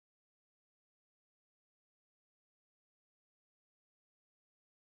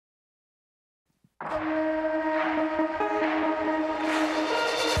The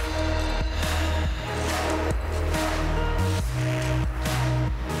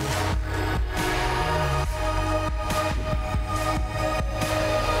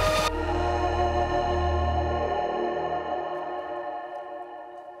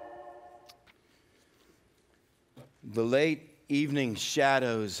late evening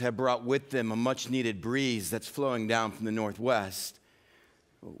shadows have brought with them a much-needed breeze that's flowing down from the northwest.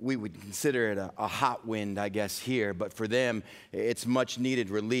 We would consider it a hot wind, I guess, here, but for them, it's much-needed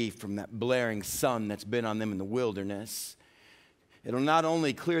relief from that blaring sun that's been on them in the wilderness. It'll not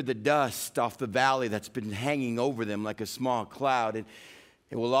only clear the dust off the valley that's been hanging over them like a small cloud,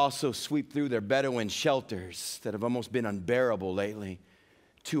 it will also sweep through their Bedouin shelters that have almost been unbearable lately,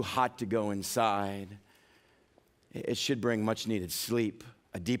 too hot to go inside. It should bring much-needed sleep,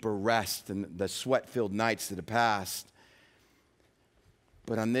 a deeper rest than the sweat-filled nights that have passed.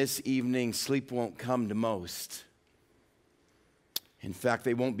 But on this evening, sleep won't come to most. In fact,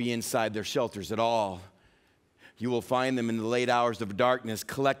 they won't be inside their shelters at all. You will find them in the late hours of darkness,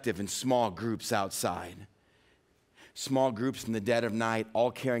 collective in small groups outside. Small groups in the dead of night,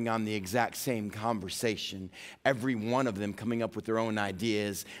 all carrying on the exact same conversation. Every one of them coming up with their own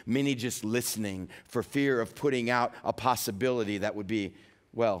ideas, many just listening for fear of putting out a possibility that would be,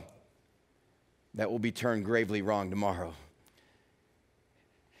 well, that will be turned gravely wrong tomorrow.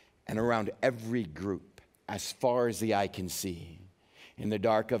 And around every group, as far as the eye can see, in the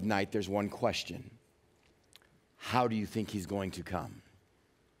dark of night, there's one question. How do you think he's going to come?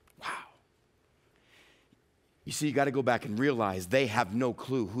 Wow. You see, you got to go back and realize they have no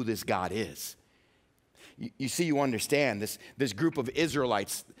clue who this God is. You understand, this group of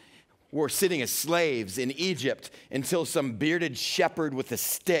Israelites were sitting as slaves in Egypt until some bearded shepherd with a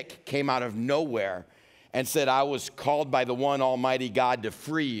stick came out of nowhere and said, I was called by the one almighty God to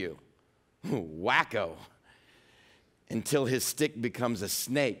free you. Wacko. Until his stick becomes a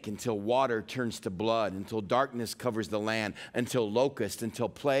snake, until water turns to blood, until darkness covers the land, until locust, until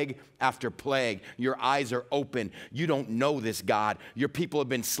plague after plague. Your eyes are open. You don't know this God. Your people have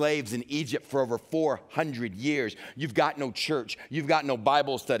been slaves in Egypt for over 400 years. You've got no church. You've got no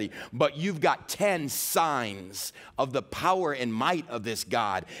Bible study. But you've got 10 signs of the power and might of this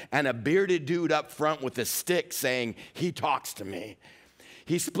God. And a bearded dude up front with a stick saying, he talks to me.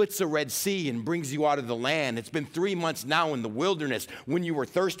 He splits the Red Sea and brings you out of the land. It's been 3 months now in the wilderness. When you were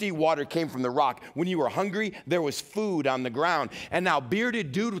thirsty, water came from the rock. When you were hungry, there was food on the ground. And now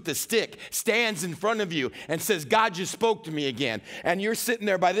bearded dude with the stick stands in front of you and says, God just spoke to me again. And you're sitting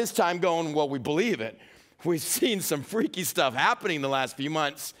there by this time going, well, we believe it. We've seen some freaky stuff happening the last few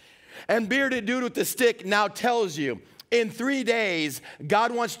months. And bearded dude with the stick now tells you, in 3 days,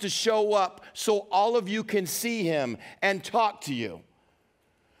 God wants to show up so all of you can see him and talk to you.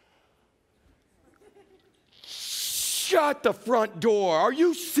 Shut the front door. Are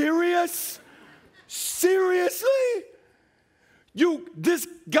you serious? Seriously? This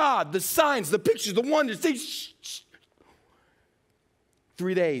God, the signs, the pictures, the wonders, shh.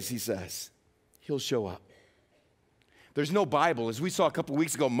 3 days, he says, he'll show up. There's no Bible. As we saw a couple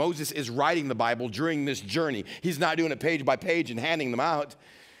weeks ago, Moses is writing the Bible during this journey. He's not doing it page by page and handing them out.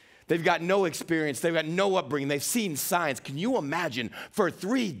 They've got no experience. They've got no upbringing. They've seen signs. Can you imagine for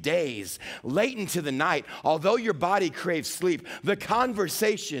 3 days, late into the night, although your body craves sleep, the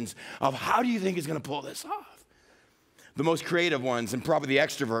conversations of how do you think he's going to pull this off? The most creative ones and probably the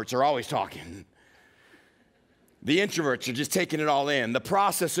extroverts are always talking. The introverts are just taking it all in. The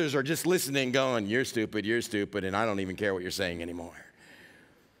processors are just listening, going, you're stupid, and I don't even care what you're saying anymore.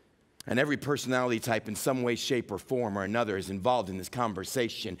 And every personality type in some way, shape, or form or another is involved in this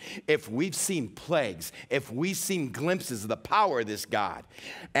conversation. If we've seen plagues, if we've seen glimpses of the power of this God,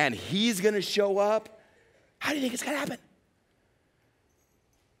 and he's going to show up, how do you think it's going to happen?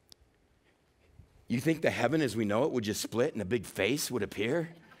 You think the heaven as we know it would just split and a big face would appear?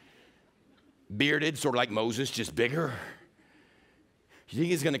 Bearded, sort of like Moses, just bigger? You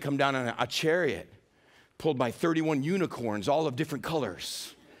think he's going to come down on a chariot pulled by 31 unicorns, all of different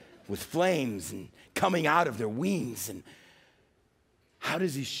colors, with flames and coming out of their wings? And how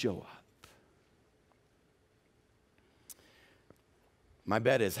does he show up? My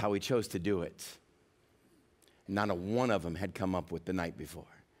bet is how he chose to do it. Not a one of them had come up with the night before.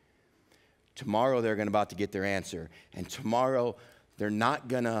 Tomorrow they're about to get their answer. And tomorrow they're not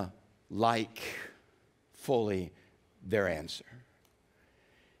going to like fully their answer.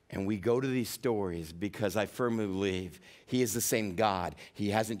 And we go to these stories because I firmly believe he is the same God. He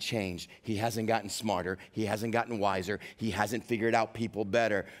hasn't changed. He hasn't gotten smarter. He hasn't gotten wiser. He hasn't figured out people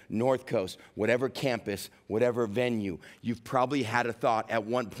better. North Coast, whatever campus, whatever venue, you've probably had a thought at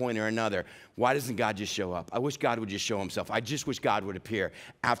one point or another, why doesn't God just show up? I wish God would just show himself. I just wish God would appear.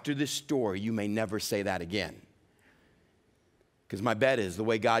 After this story, you may never say that again. Because my bet is the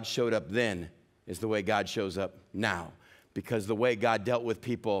way God showed up then is the way God shows up now. Because the way God dealt with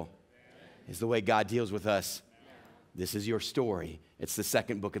people is the way God deals with us. This is your story. It's the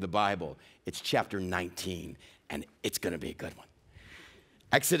second book of the Bible. It's chapter 19, and it's going to be a good one.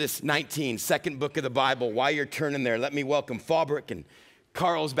 Exodus 19, second book of the Bible. While you're turning there, let me welcome Fallbrook and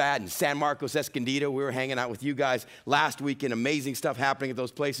Carlsbad and San Marcos Escondido. We were hanging out with you guys last weekend. Amazing stuff happening at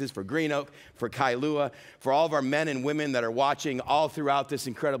those places for Green Oak, for Kailua, for all of our men and women that are watching all throughout this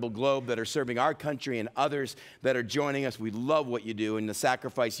incredible globe that are serving our country and others that are joining us. We love what you do and the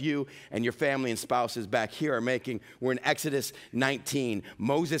sacrifice you and your family and spouses back here are making. We're in Exodus 19.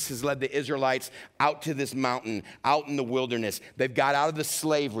 Moses has led the Israelites out to this mountain, out in the wilderness. They've got out of the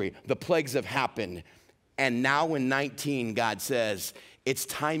slavery. The plagues have happened. And now in 19, God says, it's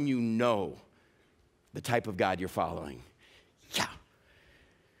time you know the type of God you're following. Yeah.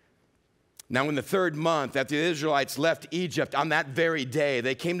 Now in the third month, after the Israelites left Egypt, on that very day,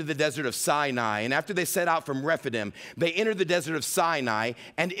 they came to the desert of Sinai. And after they set out from Rephidim, they entered the desert of Sinai,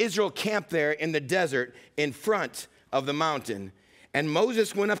 and Israel camped there in the desert in front of the mountain. And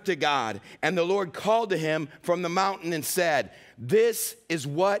Moses went up to God, and the Lord called to him from the mountain and said, this is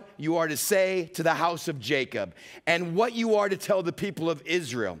what you are to say to the house of Jacob, and what you are to tell the people of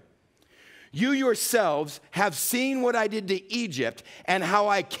Israel. You yourselves have seen what I did to Egypt, and how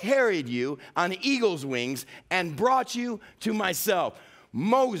I carried you on eagle's wings and brought you to myself.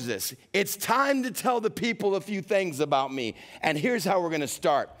 Moses, it's time to tell the people a few things about me. And here's how we're going to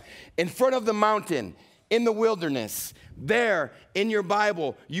start. In front of the mountain, in the wilderness, there in your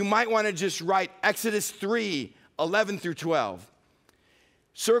Bible, you might want to just write Exodus 3, 11 through 12.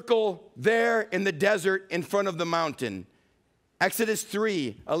 Circle there in the desert in front of the mountain. Exodus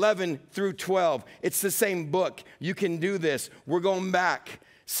 3, 11 through 12. It's the same book. You can do this. We're going back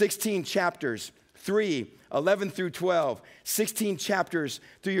 16 chapters, 3, 11 through 12, 16 chapters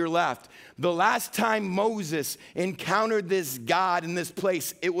to your left. The last time Moses encountered this God in this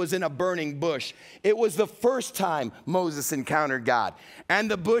place, it was in a burning bush. It was the first time Moses encountered God. And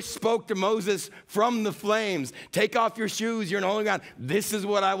the bush spoke to Moses from the flames. Take off your shoes, you're in holy ground. This is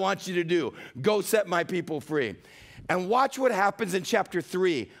what I want you to do. Go set my people free. And watch what happens in chapter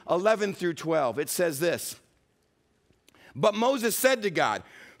 3, 11 through 12. It says this. But Moses said to God,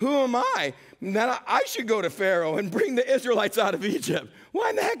 who am I that I should go to Pharaoh and bring the Israelites out of Egypt?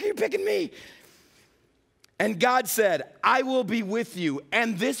 Why in the heck are you picking me? And God said, I will be with you,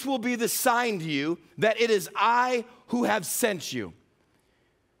 and this will be the sign to you that it is I who have sent you.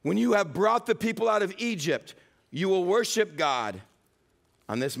 When you have brought the people out of Egypt, you will worship God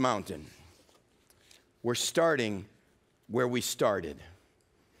on this mountain. We're starting where we started.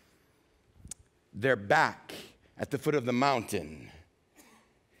 They're back at the foot of the mountain.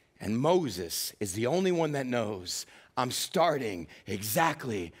 And Moses is the only one that knows I'm starting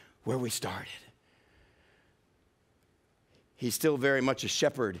exactly where we started. He's still very much a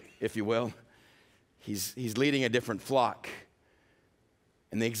shepherd, if you will. He's leading a different flock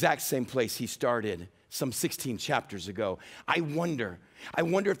in the exact same place he started some 16 chapters ago. I wonder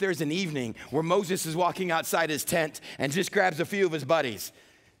if there's an evening where Moses is walking outside his tent and just grabs a few of his buddies.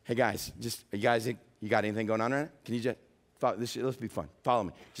 Hey guys, you got anything going on right now? Can you just... Let's be fun. Follow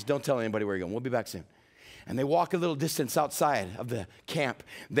me. Just don't tell anybody where you're going. We'll be back soon. And they walk a little distance outside of the camp.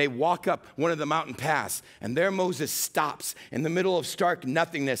 They walk up one of the mountain paths, and there Moses stops in the middle of stark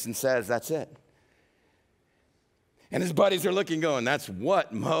nothingness and says, that's it. And his buddies are looking going, that's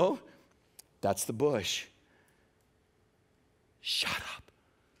what, Mo? That's the bush. Shut up.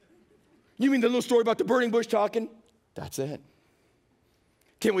 You mean the little story about the burning bush talking? That's it.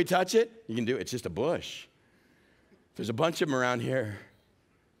 Can we touch it? You can do it. It's just a bush. There's a bunch of them around here.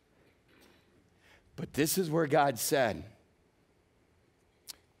 But this is where God said,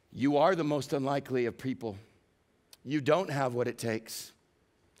 you are the most unlikely of people. You don't have what it takes.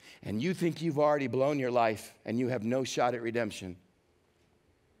 And you think you've already blown your life and you have no shot at redemption.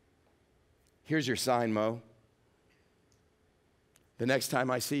 Here's your sign, Mo. The next time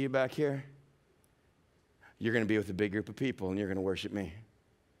I see you back here, you're going to be with a big group of people and you're going to worship me.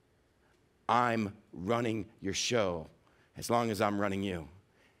 I'm running your show as long as I'm running you.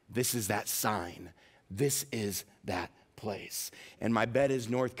 This is that sign. This is that place. And my bet is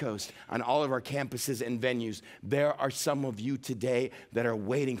North Coast, on all of our campuses and venues, there are some of you today that are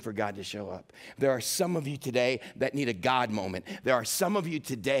waiting for God to show up. There are some of you today that need a God moment. There are some of you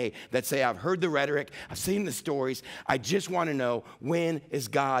today that say, I've heard the rhetoric, I've seen the stories, I just want to know, when is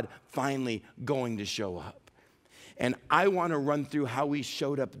God finally going to show up? And I want to run through how he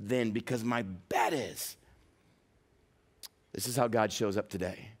showed up then, because my bet is, this is how God shows up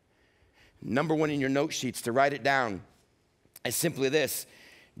today. Number one in your note sheets, to write it down, is simply this: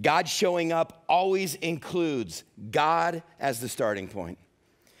 God showing up always includes God as the starting point.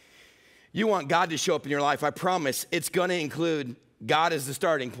 You want God to show up in your life, I promise it's going to include God as the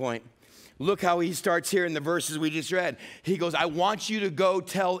starting point. Look how he starts here in the verses we just read. He goes, I want you to go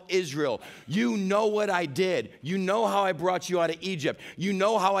tell Israel, you know what I did. You know how I brought you out of Egypt. You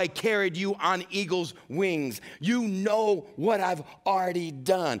know how I carried you on eagle's wings. You know what I've already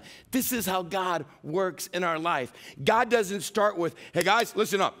done. This is how God works in our life. God doesn't start with, hey guys,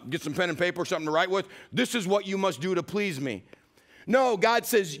 listen up, get some pen and paper, something to write with. This is what you must do to please me. No, God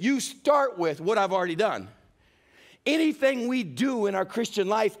says, you start with what I've already done. Anything we do in our Christian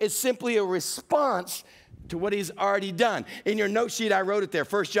life is simply a response to what he's already done. In your note sheet, I wrote it there,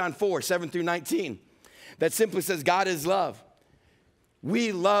 1 John 4, 7 through 19. That simply says, God is love.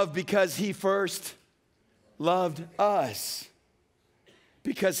 We love because he first loved us.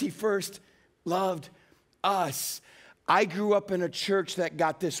 Because he first loved us. I grew up in a church that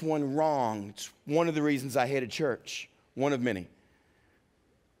got this one wrong. It's one of the reasons I hated church, one of many.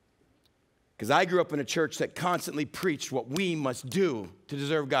 Because I grew up in a church that constantly preached what we must do to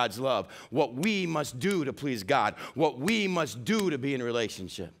deserve God's love, what we must do to please God, what we must do to be in a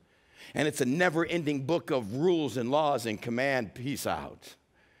relationship. And it's a never-ending book of rules and laws and command, peace out.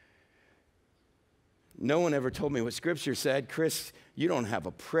 No one ever told me what Scripture said. Chris, you don't have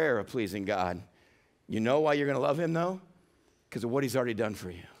a prayer of pleasing God. You know why you're going to love him, though? Because of what he's already done for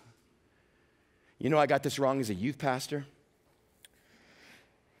you. You know, I got this wrong as a youth pastor.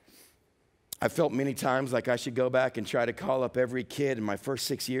 I felt many times like I should go back and try to call up every kid in my first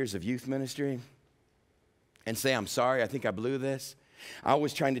 6 years of youth ministry and say, I'm sorry, I think I blew this. I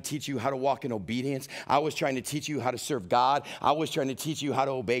was trying to teach you how to walk in obedience. I was trying to teach you how to serve God. I was trying to teach you how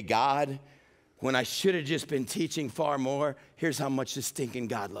to obey God, when I should have just been teaching far more. Here's how much this stinking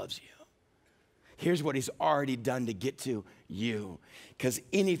God loves you. Here's what he's already done to get to you. Because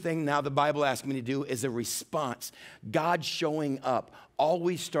anything now the Bible asks me to do is a response. God showing up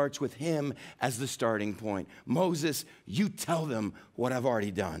always starts with him as the starting point. Moses, you tell them what I've already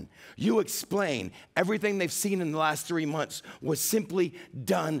done. You explain everything they've seen in the last 3 months was simply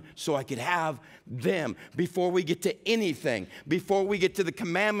done so I could have them before we get to anything, before we get to the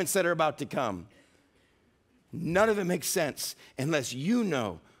commandments that are about to come. None of it makes sense unless you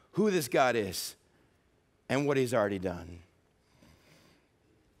know who this God is and what he's already done.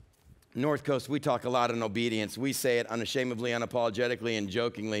 North Coast, we talk a lot on obedience. We say it unashamedly, unapologetically, and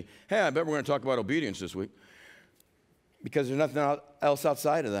jokingly. Hey, I bet we're going to talk about obedience this week. Because there's nothing else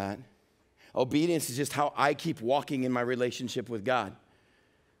outside of that. Obedience is just how I keep walking in my relationship with God.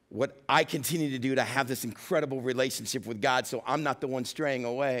 What I continue to do to have this incredible relationship with God so I'm not the one straying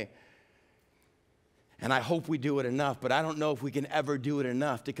away. And I hope we do it enough, but I don't know if we can ever do it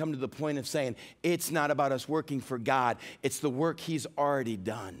enough to come to the point of saying, it's not about us working for God, it's the work he's already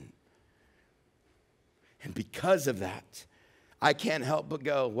done. And because of that, I can't help but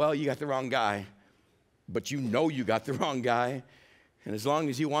go, well, you got the wrong guy, but you know you got the wrong guy. And as long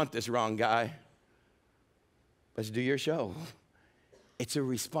as you want this wrong guy, let's do your show. It's a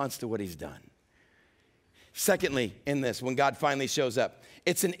response to what he's done. Secondly, in this, when God finally shows up,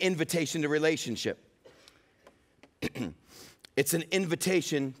 it's an invitation to relationship. It's an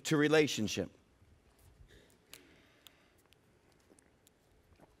invitation to relationship.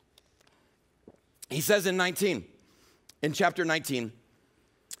 He says in chapter 19,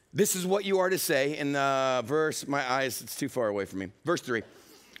 this is what you are to say in verse, my eyes, it's too far away from me. Verse 3.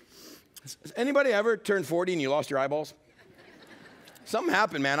 Has anybody ever turned 40 and you lost your eyeballs? Something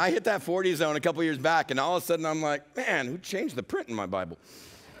happened, man. I hit that 40 zone a couple years back, and all of a sudden I'm like, man, who changed the print in my Bible?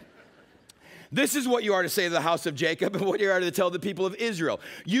 This is what you are to say to the house of Jacob and what you are to tell the people of Israel.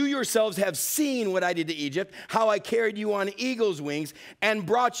 You yourselves have seen what I did to Egypt, how I carried you on eagle's wings and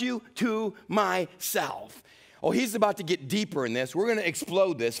brought you to myself. Oh, he's about to get deeper in this. We're going to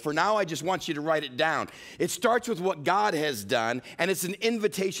explode this. For now, I just want you to write it down. It starts with what God has done, and it's an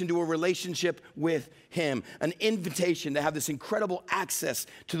invitation to a relationship with him, an invitation to have this incredible access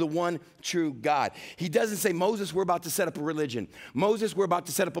to the one true God. He doesn't say, Moses, we're about to set up a religion. Moses, we're about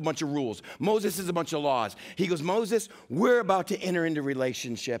to set up a bunch of rules. Moses is a bunch of laws. He goes, Moses, we're about to enter into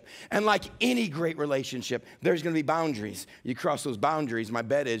relationship. And like any great relationship, there's going to be boundaries. You cross those boundaries, my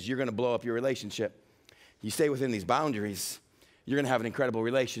bet is you're going to blow up your relationship. You stay within these boundaries, you're going to have an incredible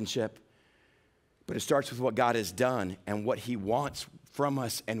relationship. But it starts with what God has done and what he wants from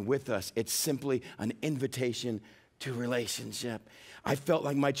us and with us. It's simply an invitation to relationship. I felt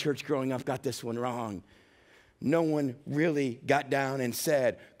like my church growing up got this one wrong. No one really got down and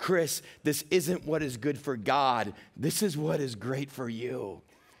said, Chris, this isn't what is good for God. This is what is great for you.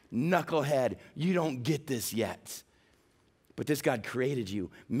 Knucklehead, you don't get this yet. But this God created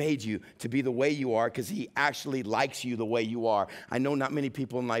you, made you to be the way you are because he actually likes you the way you are. I know not many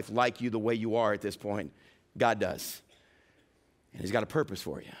people in life like you the way you are at this point. God does. And he's got a purpose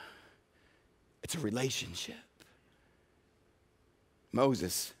for you. It's a relationship.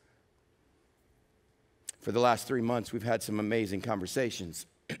 Moses, for the last 3 months, we've had some amazing conversations.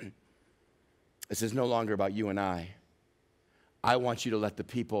 This is no longer about you and I. I want you to let the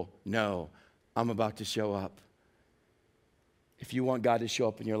people know I'm about to show up. If you want God to show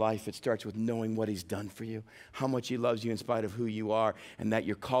up in your life, it starts with knowing what he's done for you, how much he loves you in spite of who you are, and that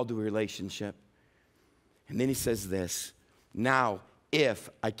you're called to a relationship. And then he says this, now, if,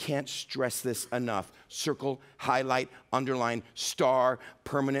 I can't stress this enough, circle, highlight, underline, star,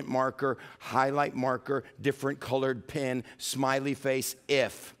 permanent marker, highlight marker, different colored pen, smiley face,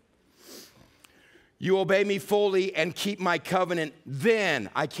 if you obey me fully and keep my covenant,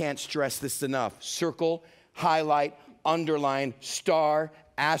 then, I can't stress this enough, circle, highlight, underline, star,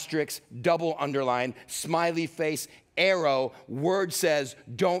 asterisk, double underline, smiley face, arrow, word says,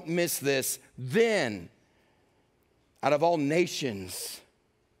 don't miss this, then, out of all nations,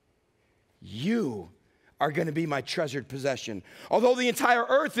 you are going to be my treasured possession. Although the entire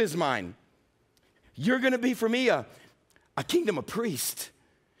earth is mine, you're going to be for me a kingdom of priests,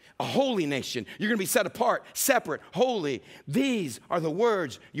 a holy nation. You're going to be set apart, separate, holy. These are the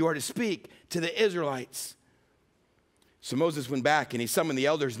words you are to speak to the Israelites. So Moses went back and he summoned the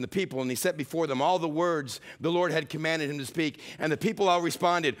elders and the people and he set before them all the words the Lord had commanded him to speak. And the people all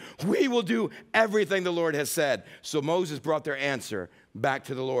responded, we will do everything the Lord has said. So Moses brought their answer back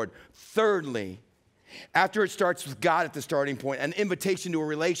to the Lord. Thirdly, after it starts with God at the starting point, an invitation to a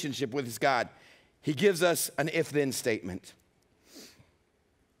relationship with his God, he gives us an if-then statement.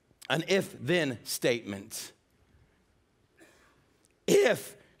 An if-then statement.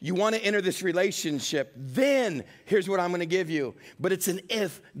 If you want to enter this relationship, then here's what I'm going to give you. But it's an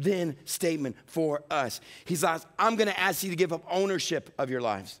if-then statement for us. He's like, I'm going to ask you to give up ownership of your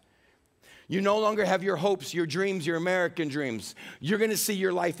lives. You no longer have your hopes, your dreams, your American dreams. You're going to see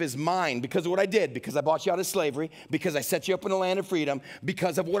your life as mine because of what I did, because I bought you out of slavery, because I set you up in a land of freedom,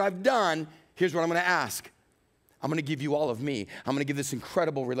 because of what I've done. Here's what I'm going to ask. I'm going to give you all of me. I'm going to give this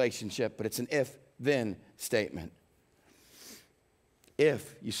incredible relationship, but it's an if-then statement.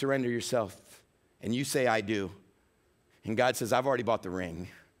 If you surrender yourself and you say, I do, and God says, I've already bought the ring.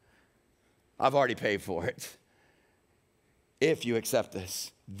 I've already paid for it. If you accept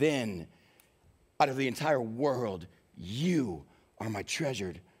this, then out of the entire world, you are my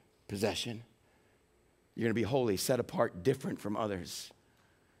treasured possession. You're going to be holy, set apart, different from others.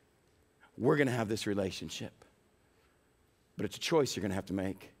 We're going to have this relationship. But it's a choice you're going to have to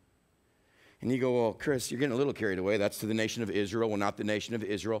make. And you go, well, Chris, you're getting a little carried away. That's to the nation of Israel. Well, not the nation of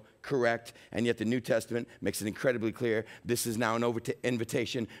Israel. Correct. And yet the New Testament makes it incredibly clear. This is now an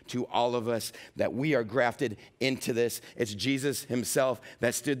invitation to all of us that we are grafted into this. It's Jesus himself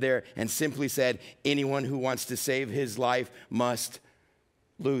that stood there and simply said, anyone who wants to save his life must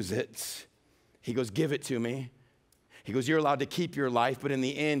lose it. He goes, give it to me. He goes, you're allowed to keep your life, but in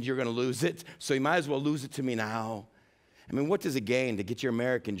the end, you're going to lose it. So you might as well lose it to me now. I mean, what does it gain to get your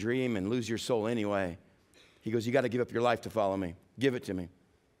American dream and lose your soul anyway? He goes, you got to give up your life to follow me. Give it to me.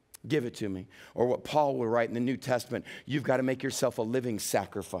 Give it to me. Or what Paul would write in the New Testament, you've got to make yourself a living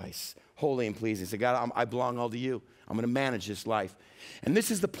sacrifice, holy and pleasing. Say, God, I belong all to you. I'm going to manage this life. And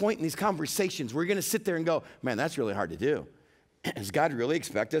this is the point in these conversations. We're going to sit there and go, man, that's really hard to do. Does God really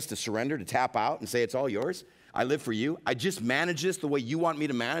expect us to surrender, to tap out and say it's all yours? I live for you. I just manage this the way you want me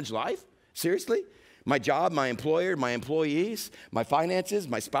to manage life? Seriously? My job, my employer, my employees, my finances,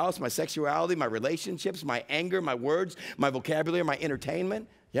 my spouse, my sexuality, my relationships, my anger, my words, my vocabulary, my entertainment.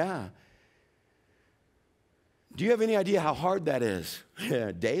 Yeah. Do you have any idea how hard that is?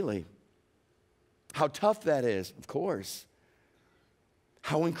 Yeah, daily. How tough that is, of course.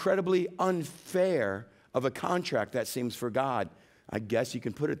 How incredibly unfair of a contract that seems for God. I guess you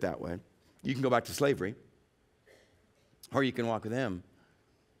can put it that way. You can go back to slavery, or you can walk with him.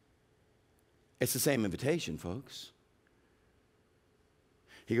 It's the same invitation, folks.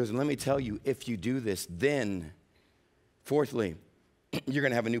 He goes, and let me tell you, if you do this, then, fourthly, you're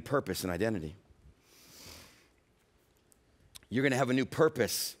going to have a new purpose and identity. You're going to have a new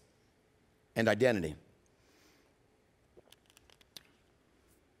purpose and identity.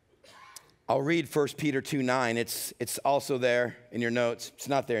 I'll read 1 Peter 2:9. It's also there in your notes. It's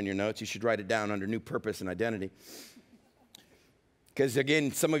not there in your notes. You should write it down under new purpose and identity. Because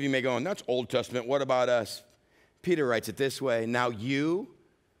again, some of you may go, that's Old Testament. What about us? Peter writes it this way. Now you,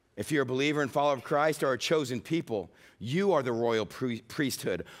 if you're a believer and follower of Christ, are a chosen people. You are the royal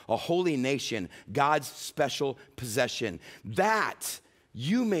priesthood, a holy nation, God's special possession, that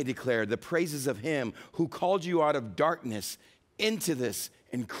you may declare the praises of him who called you out of darkness into this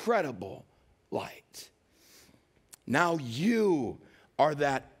incredible light. Now you are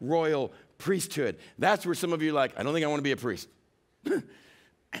that royal priesthood. That's where some of you are like, I don't think I want to be a priest.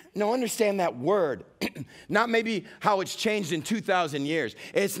 No, understand that word. Not maybe how it's changed in 2,000 years.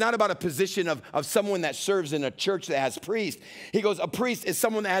 It's not about a position of someone that serves in a church that has priests. He goes, a priest is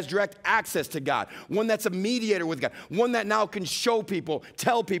someone that has direct access to God, one that's a mediator with God, one that now can show people,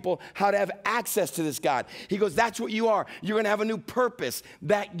 tell people how to have access to this God. He goes, that's what you are. You're going to have a new purpose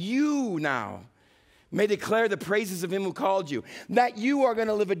that you now may declare the praises of him who called you, that you are going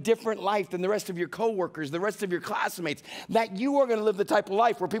to live a different life than the rest of your coworkers, the rest of your classmates, that you are going to live the type of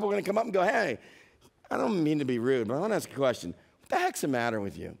life where people are going to come up and go, hey, I don't mean to be rude, but I want to ask a question. What the heck's the matter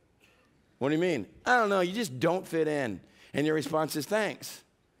with you? What do you mean? I don't know. You just don't fit in. And your response is, thanks.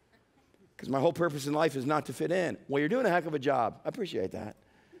 Because my whole purpose in life is not to fit in. Well, you're doing a heck of a job. I appreciate that.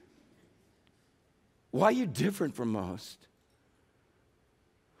 Why are you different from most?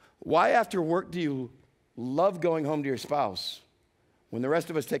 Why after work do you love going home to your spouse when the rest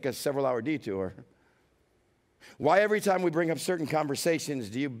of us take a several-hour detour? Why every time we bring up certain conversations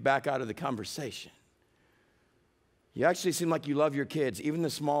do you back out of the conversation? You actually seem like you love your kids, even the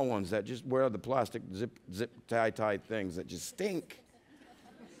small ones that just wear the plastic zip tie things that just stink.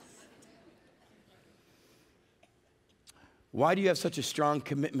 Why do you have such a strong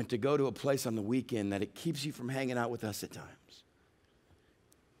commitment to go to a place on the weekend that it keeps you from hanging out with us at times?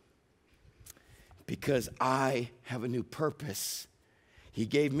 Because I have a new purpose. He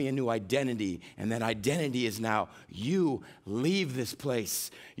gave me a new identity, and that identity is now you leave this place.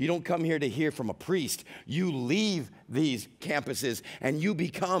 You don't come here to hear from a priest. You leave these campuses, and you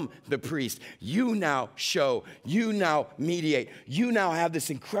become the priest. You now show. You now mediate. You now have this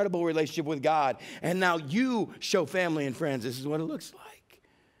incredible relationship with God, and now you show family and friends. This is what it looks like.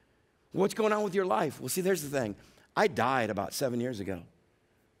 What's going on with your life? Well, see, there's the thing. I died about 7 years ago.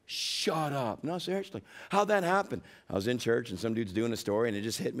 Shut up. No, seriously. How'd that happen? I was in church and some dude's doing a story and it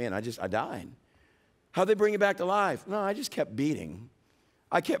just hit me and I died. How'd they bring you back to life? No, I just kept beating.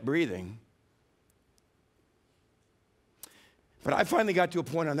 I kept breathing. But I finally got to a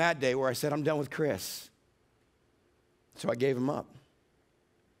point on that day where I said, I'm done with Chris. So I gave him up.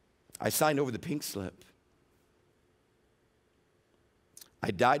 I signed over the pink slip.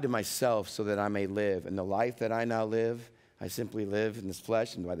 I died to myself so that I may live. And the life that I now live, I simply live in this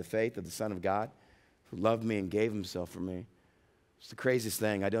flesh and by the faith of the Son of God who loved me and gave himself for me. It's the craziest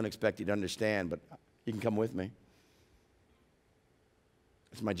thing. I don't expect you to understand, but you can come with me.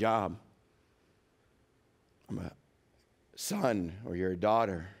 It's my job. I'm a son or you're a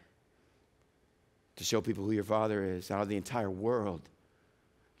daughter to show people who your father is out of the entire world.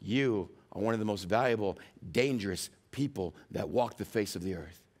 You are one of the most valuable, dangerous people that walk the face of the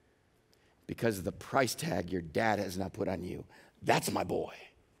earth. Because of the price tag your dad has not put on you. That's my boy.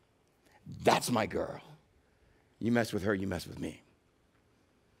 That's my girl. You mess with her, you mess with me.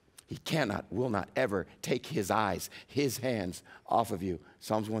 He cannot, will not ever take his eyes, his hands off of you.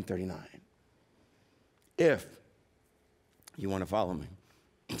 Psalms 139. If you want to follow me,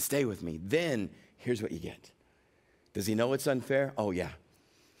 stay with me, then here's what you get. Does he know it's unfair? Oh, yeah.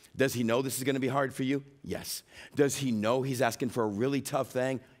 Does he know this is going to be hard for you? Yes. Does he know he's asking for a really tough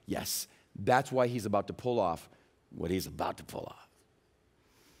thing? Yes. That's why he's about to pull off what he's about to pull off.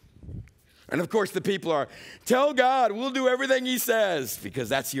 And of course, the people are, tell God, we'll do everything he says, because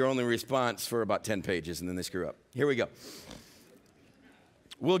that's your only response for about 10 pages, and then they screw up. Here we go.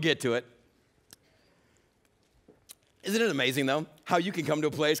 We'll get to it. Isn't it amazing, though, how you can come to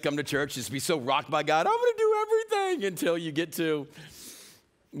a place, come to church, just be so rocked by God, I'm going to do everything until you get to,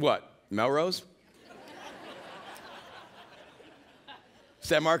 what, Melrose?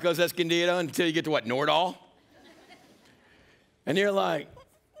 San Marcos Escondido until you get to what, Nordal? And you're like,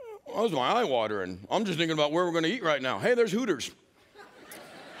 oh, that's my eye watering. I'm just thinking about where we're going to eat right now. Hey, there's Hooters.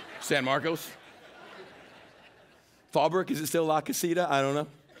 San Marcos. Fallbrook, is it still La Casita? I don't know.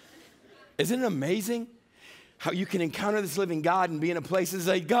 Isn't it amazing how you can encounter this living God and be in a place and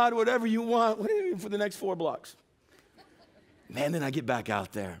say, God, whatever you want for the next 4 blocks. Man, then I get back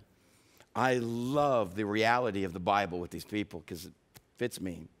out there. I love the reality of the Bible with these people because it fits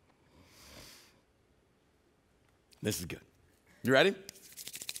me. This is good. You ready?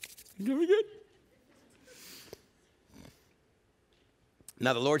 You good?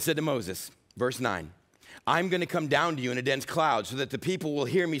 Now the Lord said to Moses, verse 9, I'm going to come down to you in a dense cloud so that the people will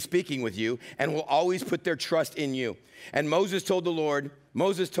hear me speaking with you and will always put their trust in you. And Moses told the Lord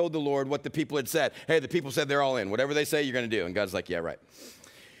what the people had said. Hey, the people said they're all in. Whatever they say, you're going to do. And God's like, yeah, right.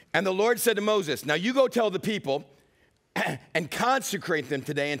 And the Lord said to Moses, now you go tell the people and consecrate them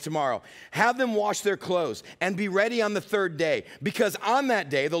today and tomorrow. Have them wash their clothes and be ready on the 3rd day. Because on that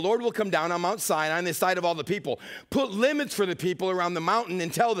day, the Lord will come down on Mount Sinai in the sight of all the people. Put limits for the people around the mountain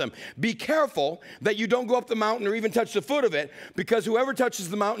and tell them, be careful that you don't go up the mountain or even touch the foot of it, because whoever touches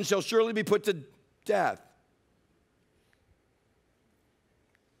the mountain shall surely be put to death.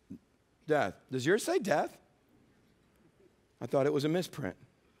 Death. Does yours say death? I thought it was a misprint.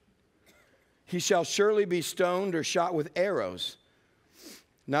 He shall surely be stoned or shot with arrows.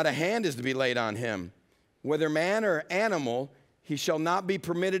 Not a hand is to be laid on him. Whether man or animal, he shall not be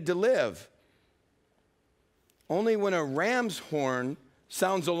permitted to live. Only when a ram's horn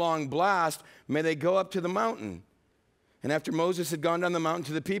sounds a long blast, may they go up to the mountain. And after Moses had gone down the mountain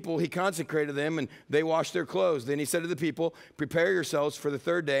to the people, he consecrated them, and they washed their clothes. Then he said to the people, prepare yourselves for the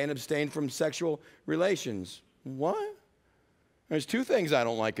 3rd day and abstain from sexual relations. What? There's 2 things I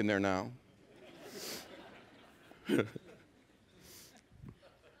don't like in there now.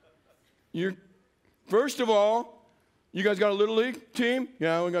 First of all, you guys got a little league team?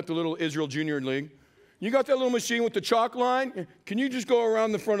 Yeah, we got the little Israel Junior League. You got that little machine with the chalk line? Can you just go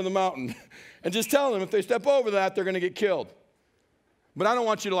around the front of the mountain and just tell them if they step over that, they're going to get killed? But I don't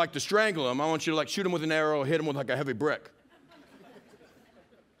want you to to strangle them. I want you to shoot them with an arrow, hit them with a heavy brick.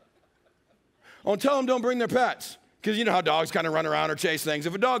 I want to tell them don't bring their pets, because you know how dogs kind of run around or chase things.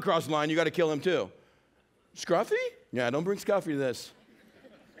 If a dog crosses the line, you got to kill him too. Scruffy? Yeah, don't bring Scruffy to this.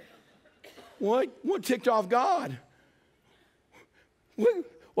 What ticked off God?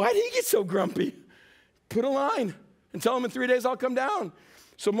 Why did he get so grumpy? Put a line and tell him in 3 days I'll come down.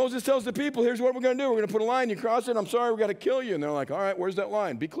 So Moses tells the people, here's what we're going to do. We're going to put a line. You cross it. I'm sorry, we got to kill you. And they're like, all right, where's that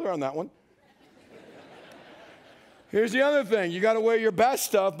line? Be clear on that one. Here's the other thing. You got to wear your best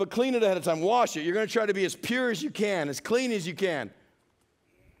stuff, but clean it ahead of time. Wash it. You're going to try to be as pure as you can, as clean as you can.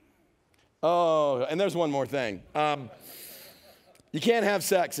 Oh, and there's one more thing. You can't have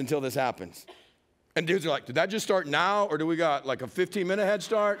sex until this happens. And dudes are like, did that just start now, or do we got a 15-minute head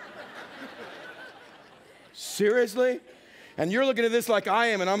start? Seriously? And you're looking at this like I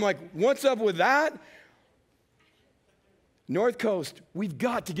am, and I'm like, what's up with that? North Coast, we've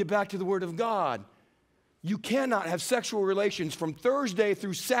got to get back to the Word of God. You cannot have sexual relations from Thursday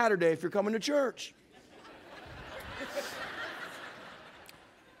through Saturday if you're coming to church.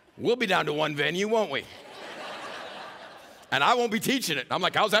 We'll be down to one venue, won't we? And I won't be teaching it. I'm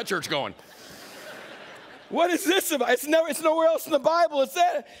like, how's that church going? What is this about? It's nowhere else in the Bible.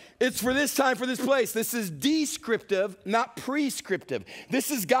 It's for this time, for this place. This is descriptive, not prescriptive.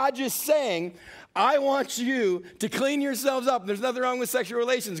 This is God just saying, I want you to clean yourselves up. There's nothing wrong with sexual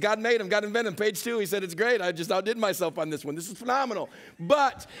relations. God made them. God invented them. Page 2, he said, it's great. I just outdid myself on this one. This is phenomenal.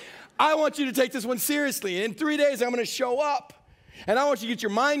 But I want you to take this one seriously. In 3 days, I'm going to show up. And I want you to get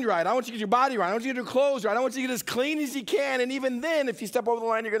your mind right. I want you to get your body right. I want you to get your clothes right. I want you to get as clean as you can. And even then, if you step over the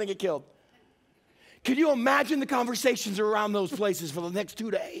line, you're going to get killed. Could you imagine the conversations around those places for the next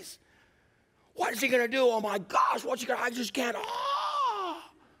 2 days? What is he going to do? Oh, my gosh. What's he going to do? I just can't.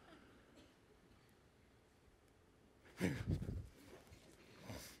 Ah.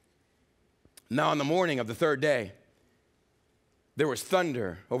 Now, on the morning of the 3rd day, there was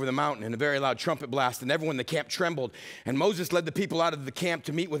thunder over the mountain and a very loud trumpet blast, and everyone in the camp trembled. And Moses led the people out of the camp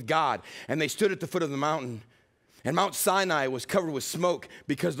to meet with God, and they stood at the foot of the mountain. And Mount Sinai was covered with smoke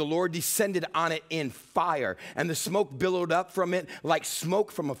because the Lord descended on it in fire. And the smoke billowed up from it like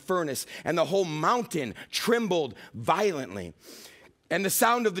smoke from a furnace, and the whole mountain trembled violently. And the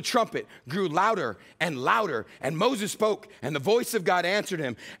sound of the trumpet grew louder and louder. And Moses spoke, and the voice of God answered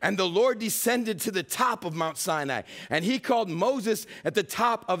him. And the Lord descended to the top of Mount Sinai. And he called Moses at the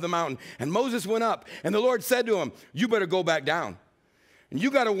top of the mountain. And Moses went up, and the Lord said to him, you better go back down. And you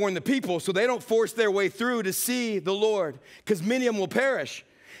got to warn the people so they don't force their way through to see the Lord, because many of them will perish.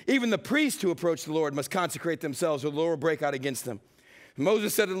 Even the priests who approach the Lord must consecrate themselves, or the Lord will break out against them. And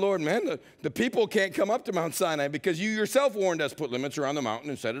Moses said to the Lord, man, the people can't come up to Mount Sinai because you yourself warned us, put limits around the mountain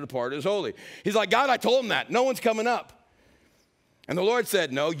and set it apart as holy. He's like, God, I told them that. No one's coming up. And the Lord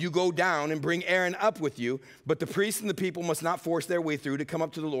said, no, you go down and bring Aaron up with you, but the priests and the people must not force their way through to come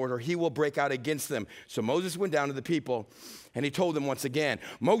up to the Lord, or he will break out against them. So Moses went down to the people, and he told them once again.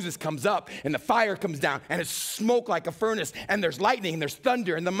 Moses comes up, and the fire comes down, and it's smoke like a furnace, and there's lightning, and there's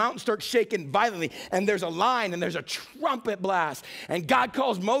thunder, and the mountain starts shaking violently, and there's a line, and there's a trumpet blast. And God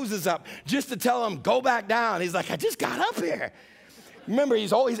calls Moses up just to tell him, go back down. He's like, I just got up here. Remember,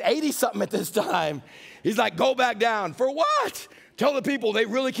 he's 80-something at this time. He's like, go back down. For what? Tell the people they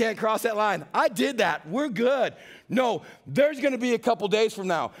really can't cross that line. I did that. We're good. No, there's going to be a couple days from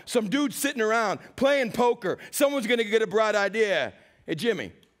now, some dude sitting around playing poker. Someone's going to get a bright idea. Hey,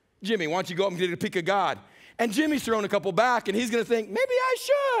 Jimmy, why don't you go up and get a peek of God? And Jimmy's throwing a couple back, and he's going to think, maybe I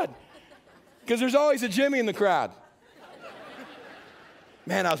should. Because there's always a Jimmy in the crowd.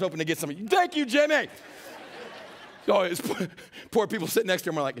 Man, I was hoping to get some. Thank you, Jimmy. Oh, poor people sitting next to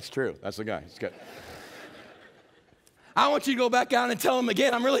him are like, it's true. That's the guy. It's good. I want you to go back out and tell him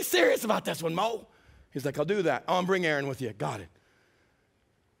again, I'm really serious about this one, Mo. He's like, I'll do that. Oh, and bring Aaron with you. Got it.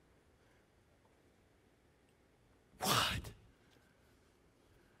 What?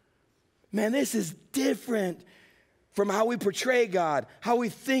 Man, this is different from how we portray God, how we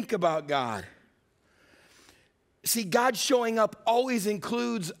think about God. See, God showing up always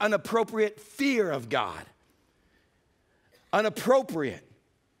includes an appropriate fear of God. An appropriate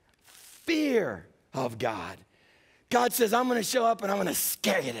fear of God. God says, I'm going to show up and I'm going to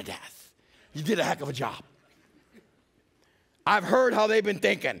scare you to death. You did a heck of a job. I've heard how they've been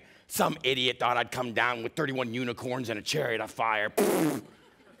thinking. Some idiot thought I'd come down with 31 unicorns and a chariot of fire.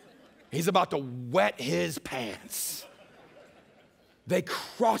 He's about to wet his pants. They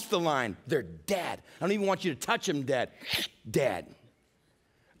crossed the line. They're dead. I don't even want you to touch them dead. Dead.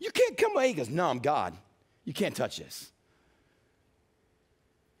 You can't come away. He goes, no, I'm God. You can't touch this.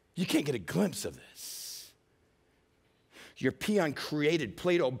 You can't get a glimpse of this. Your peon-created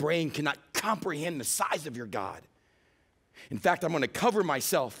Plato brain cannot comprehend the size of your God. In fact, I'm going to cover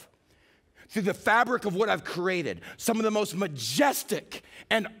myself through the fabric of what I've created, some of the most majestic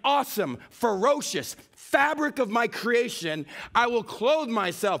and awesome, ferocious fabric of my creation. I will clothe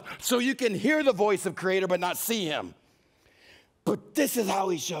myself so you can hear the voice of Creator but not see him. But this is how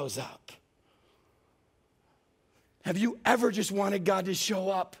he shows up. Have you ever just wanted God to show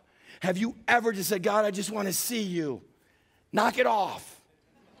up? Have you ever just said, God, I just want to see you? Knock it off.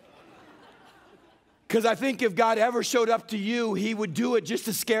 Because I think if God ever showed up to you, he would do it just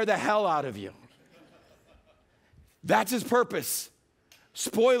to scare the hell out of you. That's his purpose.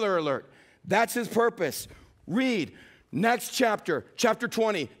 Spoiler alert. That's his purpose. Read next chapter, chapter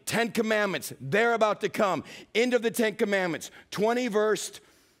 20, 10 Commandments. They're about to come. End of the 10 Commandments. 20 verse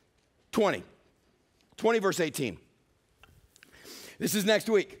 20. 20 verse 18. This is next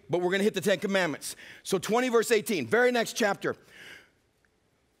week, but we're going to hit the 10 Commandments. So 20 verse 18, very next chapter.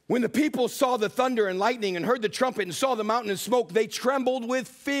 When the people saw the thunder and lightning and heard the trumpet and saw the mountain and smoke, they trembled with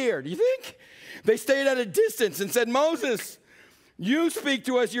fear. Do you think? They stayed at a distance and said, Moses, you speak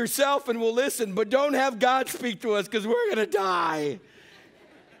to us yourself and we'll listen, but don't have God speak to us because we're going to die.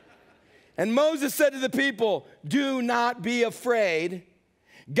 And Moses said to the people, do not be afraid.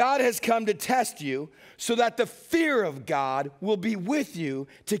 God has come to test you so that the fear of God will be with you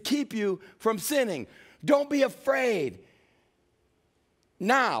to keep you from sinning. Don't be afraid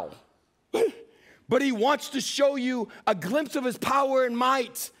now. But he wants to show you a glimpse of his power and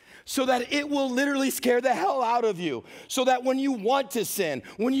might so that it will literally scare the hell out of you. So that when you want to sin,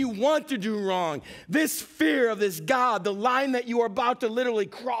 when you want to do wrong, this fear of this God, the line that you are about to literally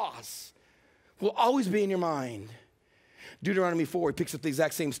cross, will always be in your mind. Deuteronomy 4, he picks up the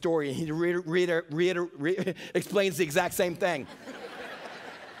exact same story and he explains the exact same thing.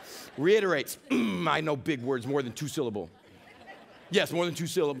 Reiterates. I know big words, more than 2 syllable. Yes, more than 2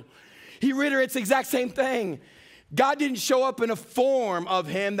 syllable. He reiterates the exact same thing. God didn't show up in a form of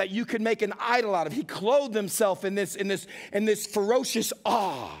him that you could make an idol out of. He clothed himself in this ferocious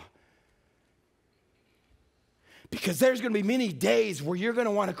awe. Because there's going to be many days where you're going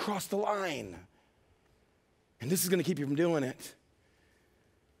to want to cross the line. And this is going to keep you from doing it.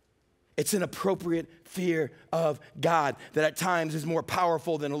 It's an appropriate fear of God that at times is more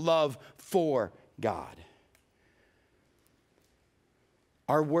powerful than a love for God.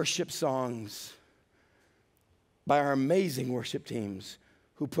 Our worship songs by our amazing worship teams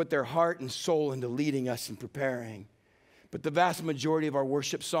who put their heart and soul into leading us and preparing. But the vast majority of our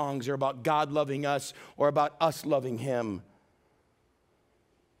worship songs are about God loving us or about us loving him.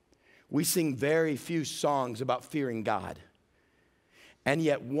 We sing very few songs about fearing God. And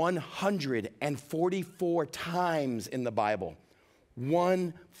yet 144 times in the Bible,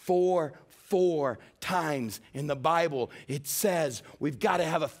 144 times in the Bible, it says we've got to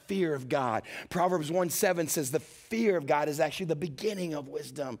have a fear of God. Proverbs 1:7 says the fear of God is actually the beginning of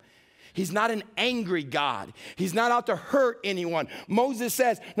wisdom. He's not an angry God. He's not out to hurt anyone. Moses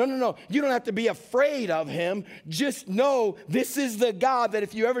says, no, you don't have to be afraid of him. Just know this is the God that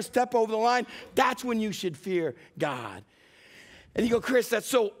if you ever step over the line, that's when you should fear God. And you go, Chris, that's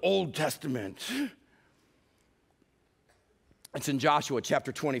so Old Testament. It's in Joshua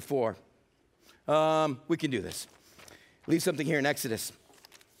chapter 24. We can do this. Leave something here in Exodus.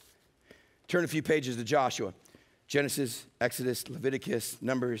 Turn a few pages to Joshua. Genesis, Exodus, Leviticus,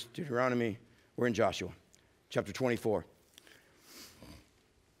 Numbers, Deuteronomy. We're in Joshua, chapter 24.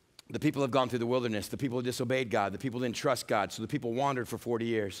 The people have gone through the wilderness. The people have disobeyed God. The people didn't trust God, so the people wandered for 40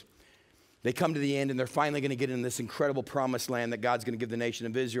 years. They come to the end, and they're finally going to get in this incredible promised land that God's going to give the nation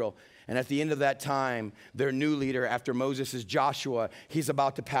of Israel. And at the end of that time, their new leader after Moses is Joshua. He's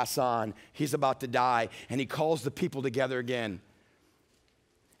about to pass on. He's about to die, and he calls the people together again.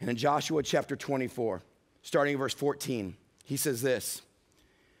 And in Joshua chapter 24, starting in verse 14, he says this,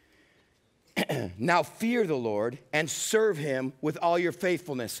 now fear the Lord and serve him with all your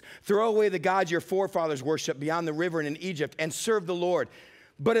faithfulness. Throw away the gods your forefathers worshiped beyond the river and in Egypt and serve the Lord.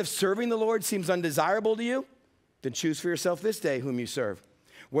 But if serving the Lord seems undesirable to you, then choose for yourself this day whom you serve,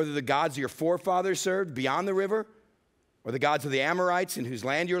 whether the gods your forefathers served beyond the river or the gods of the Amorites in whose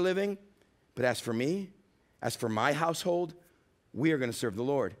land you're living. But as for me, as for my household, we are going to serve the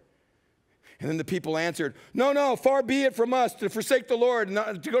Lord. And then the people answered, no, far be it from us to forsake the Lord and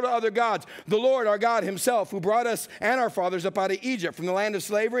not to go to other gods. The Lord, our God himself, who brought us and our fathers up out of Egypt from the land of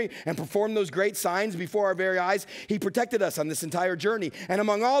slavery and performed those great signs before our very eyes, he protected us on this entire journey and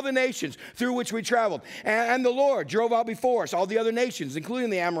among all the nations through which we traveled. And the Lord drove out before us all the other nations,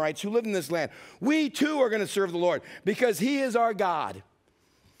 including the Amorites who live in this land. We too are going to serve the Lord because he is our God.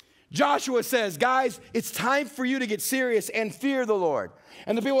 Joshua says, guys, it's time for you to get serious and fear the Lord.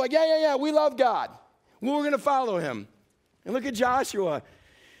 And the people are like, yeah, we love God. Well, we're going to follow him. And look at Joshua.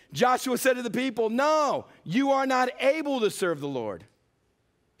 Joshua said to the people, no, you are not able to serve the Lord.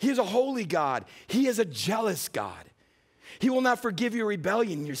 He is a holy God. He is a jealous God. He will not forgive your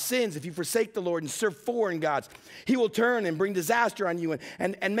rebellion, your sins, if you forsake the Lord and serve foreign gods. He will turn and bring disaster on you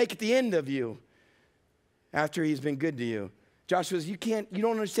and make it the end of you after he's been good to you. Joshua says, you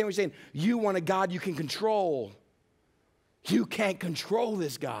don't understand what you're saying. You want a God you can control. You can't control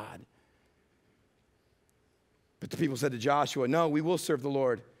this God. But the people said to Joshua, no, we will serve the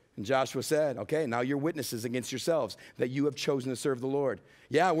Lord. And Joshua said, okay, now you're witnesses against yourselves that you have chosen to serve the Lord.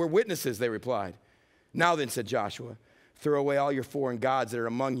 Yeah, we're witnesses, they replied. Now then, said Joshua, throw away all your foreign gods that are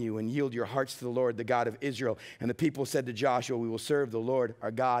among you and yield your hearts to the Lord, the God of Israel. And the people said to Joshua, we will serve the Lord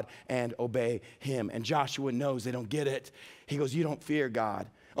our God and obey him. And Joshua knows they don't get it. He goes, you don't fear God.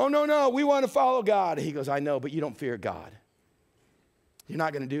 Oh, no, we want to follow God. He goes, I know, but you don't fear God. You're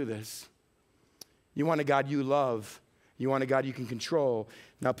not going to do this. You want a God you love. You want a God you can control.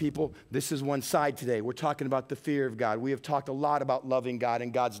 Now, people, this is one side today. We're talking about the fear of God. We have talked a lot about loving God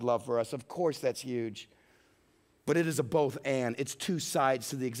and God's love for us. Of course, that's huge. But it is a both and. It's two sides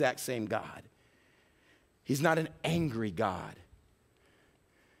to the exact same God. He's not an angry God,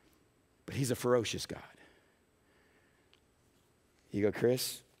 but he's a ferocious God. You go,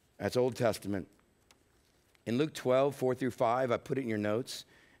 Chris, that's Old Testament. In Luke 12, 4 through 5, I put it in your notes.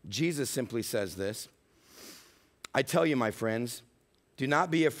 Jesus simply says this. I tell you, my friends, do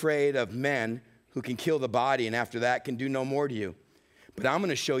not be afraid of men who can kill the body and after that can do no more to you. But I'm going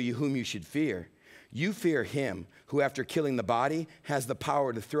to show you whom you should fear. You fear him who after killing the body has the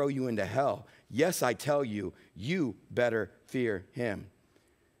power to throw you into hell. Yes, I tell you, you better fear him.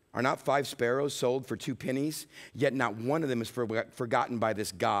 Are not 5 sparrows sold for 2 pennies? Yet not one of them is forgotten by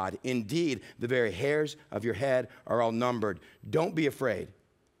this God. Indeed, the very hairs of your head are all numbered. Don't be afraid.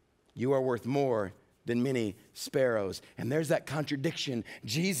 You are worth more than many sparrows. And there's that contradiction.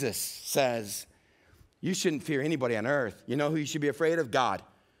 Jesus says, you shouldn't fear anybody on earth. You know who you should be afraid of? God,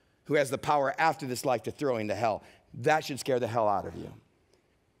 who has the power after this life to throw into hell. That should scare the hell out of you.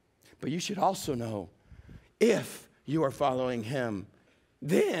 But you should also know, if you are following him,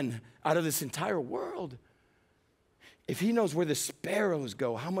 then out of this entire world, if he knows where the sparrows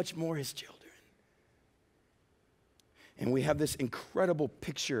go, how much more his children? And we have this incredible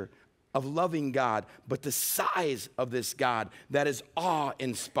picture of loving God, but the size of this God that is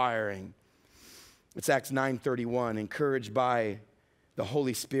awe-inspiring. It's Acts 9:31. Encouraged by the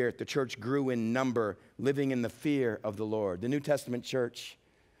Holy Spirit, the church grew in number, living in the fear of the Lord. The New Testament church,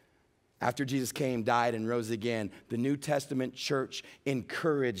 after Jesus came, died, and rose again, the New Testament church,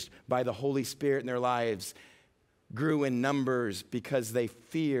 encouraged by the Holy Spirit in their lives, grew in numbers because they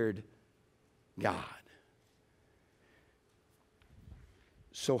feared God.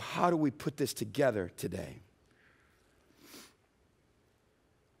 So how do we put this together today?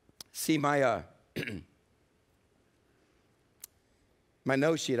 See, my my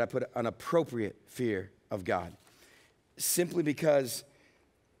note sheet, I put an appropriate fear of God, simply because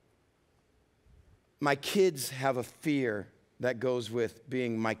my kids have a fear that goes with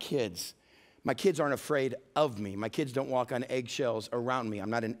being my kids. My kids aren't afraid of me. My kids don't walk on eggshells around me. I'm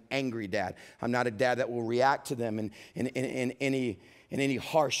not an angry dad. I'm not a dad that will react to them in any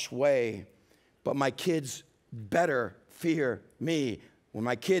harsh way. But my kids better fear me. When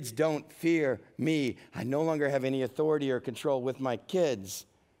my kids don't fear me, I no longer have any authority or control with my kids.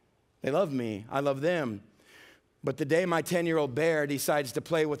 They love me. I love them. But the day my 10-year-old bear decides to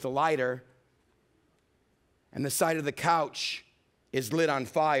play with the lighter and the side of the couch is lit on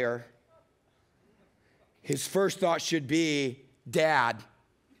fire, his first thought should be, Dad.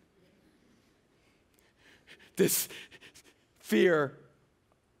 This fear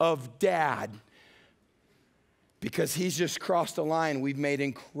of Dad, because he's just crossed a line we've made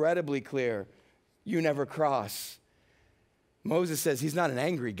incredibly clear. You never cross. Moses says he's not an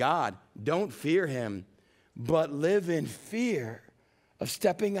angry God. Don't fear him, but live in fear of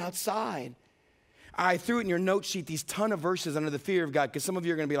stepping outside. I threw it in your note sheet, these ton of verses under the fear of God, because some of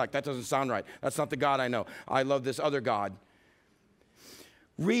you are going to be like, that doesn't sound right. That's not the God I know. I love this other God.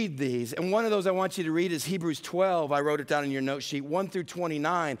 Read these. And one of those I want you to read is Hebrews 12. I wrote it down in your note sheet, 1 through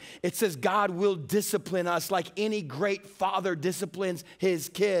 29. It says God will discipline us like any great father disciplines his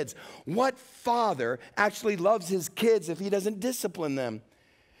kids. What father actually loves his kids if he doesn't discipline them?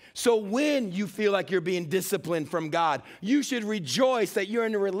 So when you feel like you're being disciplined from God, you should rejoice that you're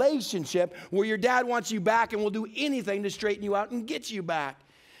in a relationship where your dad wants you back and will do anything to straighten you out and get you back.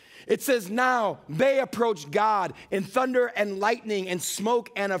 It says, now they approached God in thunder and lightning and smoke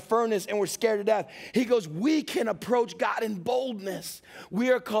and a furnace and were scared to death. He goes, we can approach God in boldness.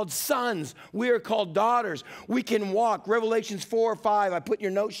 We are called sons. We are called daughters. We can walk. Revelations 4 or 5, I put in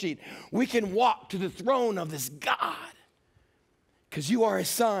your note sheet. We can walk to the throne of this God. Because you are his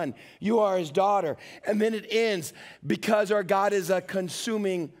son, you are his daughter. And then it ends, because our God is a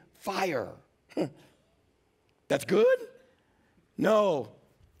consuming fire. That's good? No,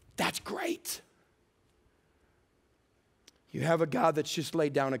 that's great. You have a God that's just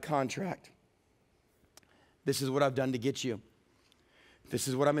laid down a contract. This is what I've done to get you. This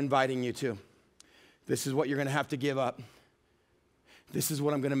is what I'm inviting you to. This is what you're going to have to give up. This is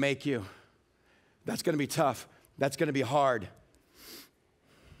what I'm going to make you. That's going to be tough. That's going to be hard.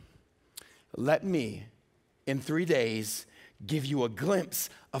 Let me, in 3 days, give you a glimpse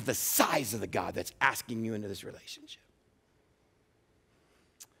of the size of the God that's asking you into this relationship.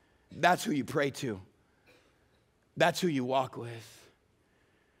 That's who you pray to. That's who you walk with.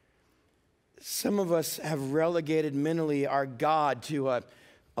 Some of us have relegated mentally our God to a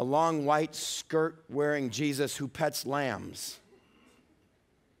long white skirt wearing Jesus who pets lambs.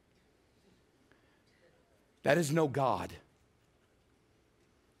 That is no God.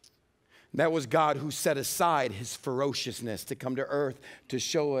 That was God who set aside his ferociousness to come to earth to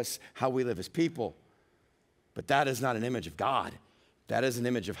show us how we live as people. But that is not an image of God. That is an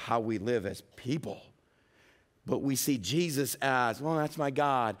image of how we live as people. But we see Jesus as, well, that's my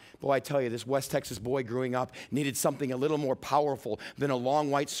God. Boy, I tell you, this West Texas boy growing up needed something a little more powerful than a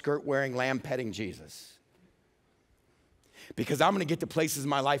long white skirt wearing lamb petting Jesus. Because I'm going to get to places in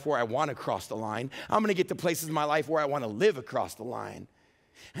my life where I want to cross the line. I'm going to get to places in my life where I want to live across the line.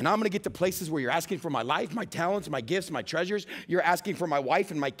 And I'm going to get to places where you're asking for my life, my talents, my gifts, my treasures. You're asking for my wife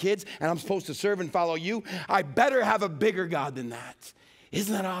and my kids, and I'm supposed to serve and follow you. I better have a bigger God than that.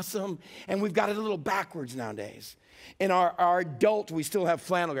 Isn't that awesome? And we've got it a little backwards nowadays. In our adult, we still have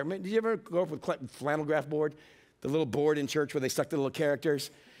flannel graph. Did you ever go up with flannel graph board? The little board in church where they stuck the little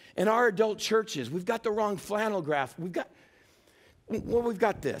characters? In our adult churches, we've got the wrong flannel graph. We've got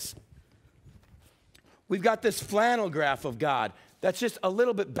this. We've got this flannel graph of God that's just a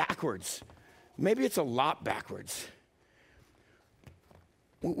little bit backwards. Maybe it's a lot backwards.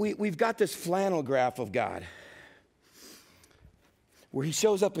 We've got this flannel graph of God where he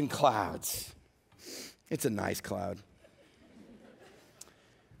shows up in clouds. It's a nice cloud.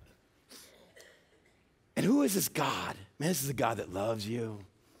 And who is this God? Man, this is a God that loves you.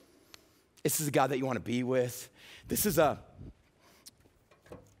 This is a God that you want to be with. This is a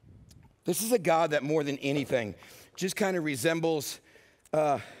This is a God that more than anything just kind of resembles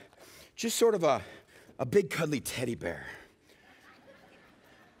just sort of a big cuddly teddy bear.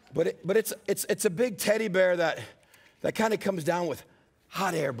 But it's a big teddy bear that kind of comes down with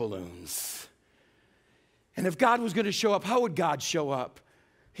hot air balloons. And if God was going to show up, how would God show up?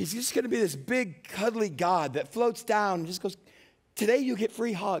 He's just going to be this big cuddly God that floats down and just goes, today you get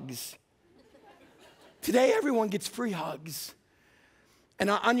free hugs. Today everyone gets free hugs. And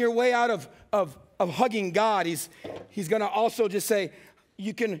on your way out of hugging God, he's going to also just say,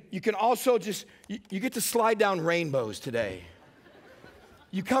 you can also just, you get to slide down rainbows today.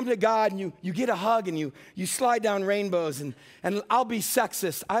 You come to God and you get a hug and you slide down rainbows, and I'll be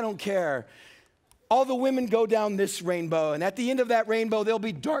sexist, I don't care. All the women go down this rainbow, and at the end of that rainbow, there'll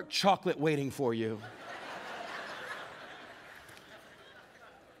be dark chocolate waiting for you.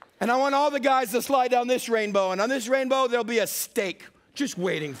 And I want all the guys to slide down this rainbow, and on this rainbow, there'll be a steak just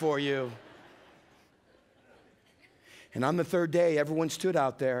waiting for you. And on the third day, everyone stood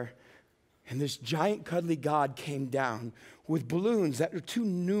out there, and this giant cuddly God came down with balloons that were too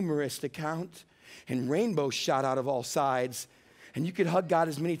numerous to count, and rainbows shot out of all sides. And you could hug God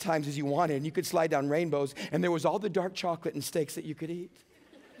as many times as you wanted, and you could slide down rainbows, and there was all the dark chocolate and steaks that you could eat.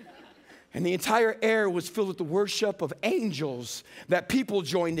 And the entire air was filled with the worship of angels that people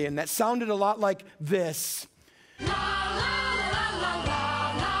joined in that sounded a lot like this.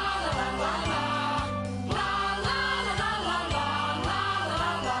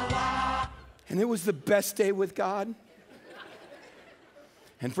 And it was the best day with God.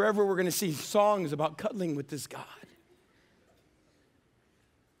 And forever we're going to see songs about cuddling with this God.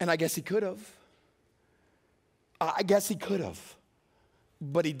 And I guess he could have. I guess he could have.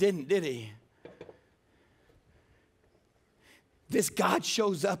 But he didn't, did he? This God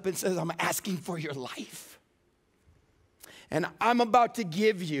shows up and says, I'm asking for your life. And I'm about to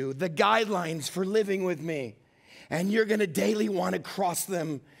give you the guidelines for living with me. And you're going to daily want to cross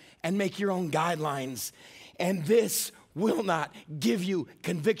them and make your own guidelines. And this will not give you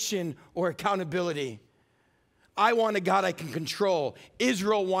conviction or accountability. I want a God I can control.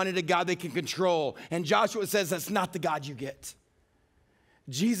 Israel wanted a God they can control. And Joshua says that's not the God you get.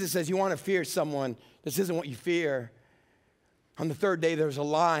 Jesus says you want to fear someone. This isn't what you fear. On the third day, there was a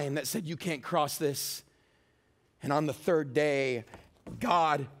line that said you can't cross this. And on the third day,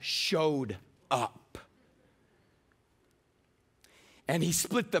 God showed up. And he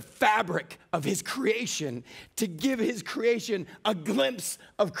split the fabric of his creation to give his creation a glimpse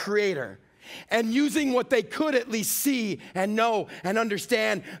of Creator. And using what they could at least see and know and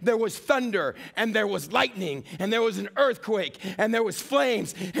understand, there was thunder and there was lightning and there was an earthquake and there was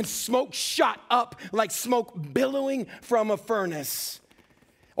flames and smoke shot up like smoke billowing from a furnace.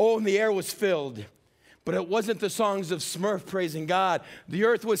 Oh, and the air was filled. But it wasn't the songs of Smurf praising God. The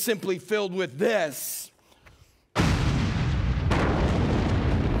earth was simply filled with this.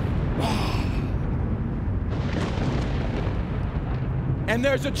 And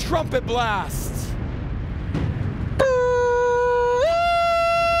there's a trumpet blast.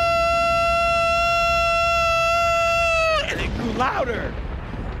 And it grew louder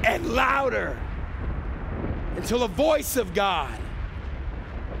and louder until a voice of God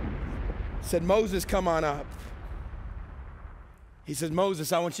said, Moses, come on up. He said,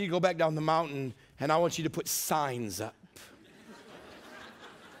 Moses, I want you to go back down the mountain and I want you to put signs up.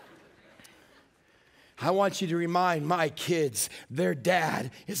 I want you to remind my kids their dad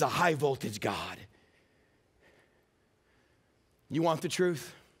is a high voltage God. You want the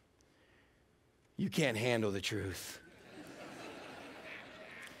truth? You can't handle the truth.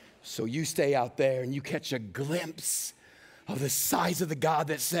 So you stay out there and you catch a glimpse of the size of the God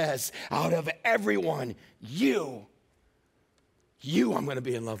that says, out of everyone, you I'm going to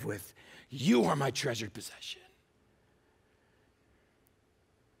be in love with. You are my treasured possession.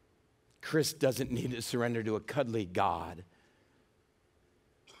 Chris doesn't need to surrender to a cuddly God.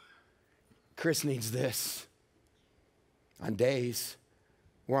 Chris needs this. On days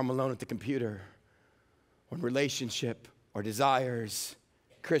where I'm alone at the computer, or in relationship, or desires,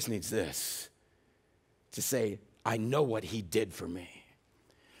 Chris needs this. To say, I know what he did for me.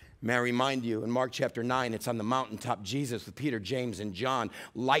 May I remind you, in Mark chapter 9, it's on the mountaintop, Jesus with Peter, James, and John,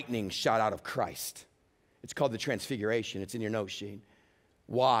 lightning shot out of Christ. It's called the Transfiguration. It's in your note sheet.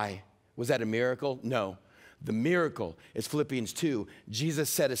 Why? Was that a miracle? No. The miracle is Philippians 2. Jesus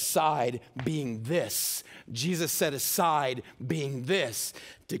set aside being this. Jesus set aside being this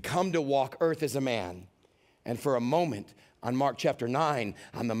to come to walk earth as a man. And for a moment, on Mark chapter 9,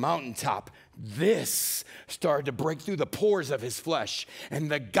 on the mountaintop, this started to break through the pores of his flesh.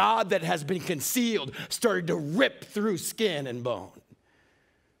 And the God that has been concealed started to rip through skin and bone.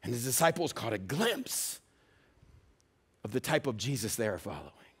 And his disciples caught a glimpse of the type of Jesus they are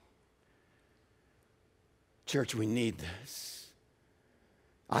following. Church, we need this.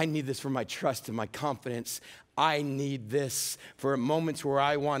 I need this for my trust and my confidence. I need this for moments where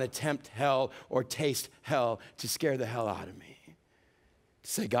I want to tempt hell or taste hell to scare the hell out of me. To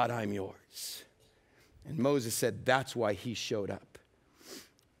say, God, I'm yours. And Moses said that's why he showed up.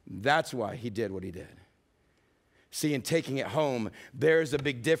 That's why he did what he did. See, in taking it home, there's a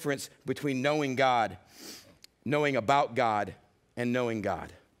big difference between knowing God, knowing about God, and knowing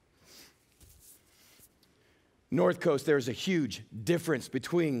God. North Coast, there's a huge difference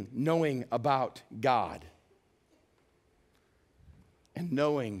between knowing about God and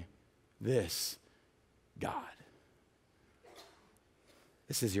knowing this God.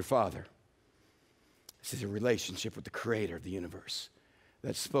 This is your Father. This is a relationship with the Creator of the universe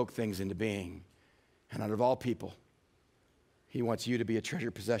that spoke things into being. And out of all people, he wants you to be a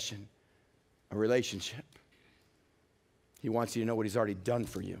treasured possession, a relationship. He wants you to know what he's already done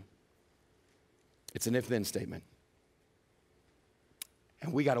for you. It's an if-then statement.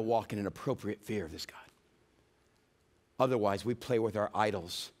 And we got to walk in an appropriate fear of this God. Otherwise, we play with our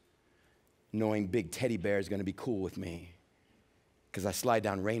idols, knowing Big Teddy Bear is going to be cool with me because I slide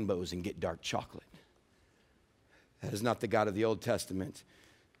down rainbows and get dark chocolate. That is not the God of the Old Testament.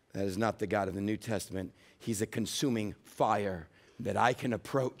 That is not the God of the New Testament. He's a consuming fire that I can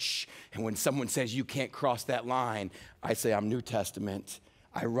approach. And when someone says you can't cross that line, I say I'm New Testament.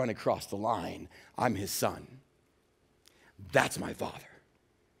 I run across the line. I'm his son. That's my Father.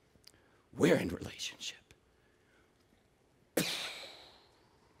 We're in relationship.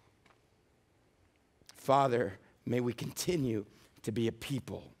 Father, may we continue to be a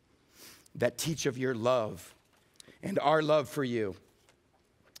people that teach of your love and our love for you.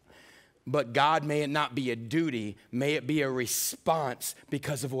 But God, may it not be a duty, may it be a response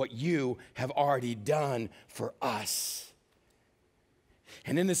because of what you have already done for us.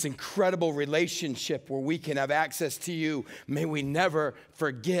 And in this incredible relationship where we can have access to you, may we never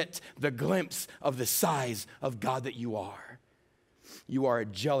forget the glimpse of the size of God that you are. You are a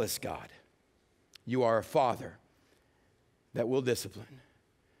jealous God. You are a Father that will discipline.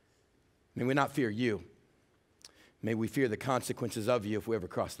 May we not fear you. May we fear the consequences of you if we ever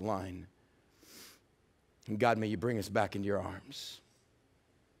cross the line. And God, may you bring us back into your arms.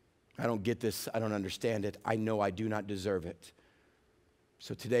 I don't get this. I don't understand it. I know I do not deserve it.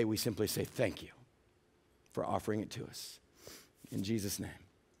 So today we simply say thank you for offering it to us. In Jesus' name,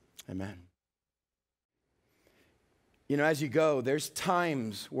 amen. You know, as you go, there's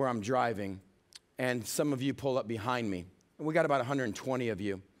times where I'm driving and some of you pull up behind me. And we got about 120 of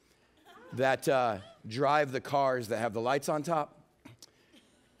you that drive the cars that have the lights on top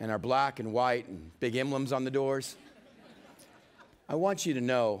and are black and white and big emblems on the doors. I want you to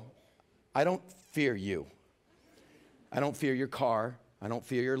know, I don't fear you. I don't fear your car. I don't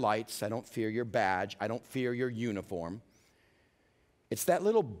fear your lights. I don't fear your badge. I don't fear your uniform. It's that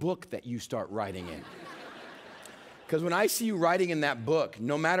little book that you start writing in. Because when I see you writing in that book,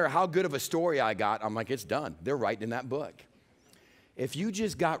 no matter how good of a story I got, I'm like, it's done. They're writing in that book. If you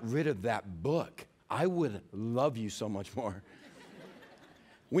just got rid of that book, I would love you so much more.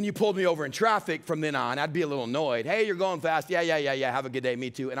 When you pulled me over in traffic from then on, I'd be a little annoyed. Hey, you're going fast. Yeah. Have a good day. Me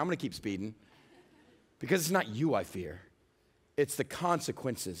too. And I'm going to keep speeding. Because it's not you I fear. It's the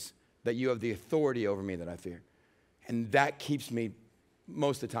consequences that you have the authority over me that I fear. And that keeps me,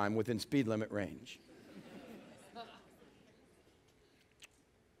 most of the time, within speed limit range.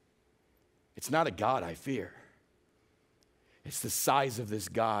 It's not a God I fear. It's the size of this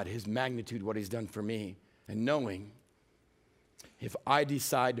God, his magnitude, what he's done for me, and knowing if I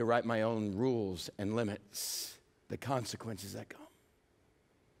decide to write my own rules and limits, the consequences that come.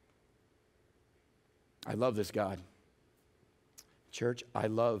 I love this God. Church, I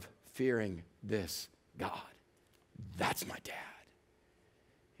love fearing this God. That's my dad.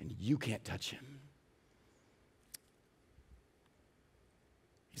 And you can't touch him.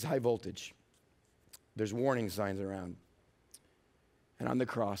 He's high voltage. There's warning signs around. And on the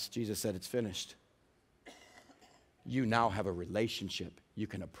cross, Jesus said, it's finished. You now have a relationship. You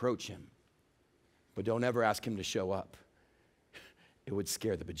can approach him. But don't ever ask him to show up. It would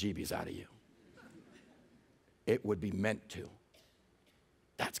scare the bejeebies out of you. It would be meant to.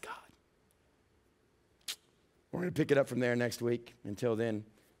 That's God. We're going to pick it up from there next week. Until then,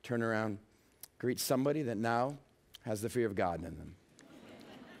 turn around, greet somebody that now has the fear of God in them.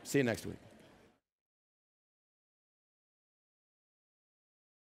 See you next week.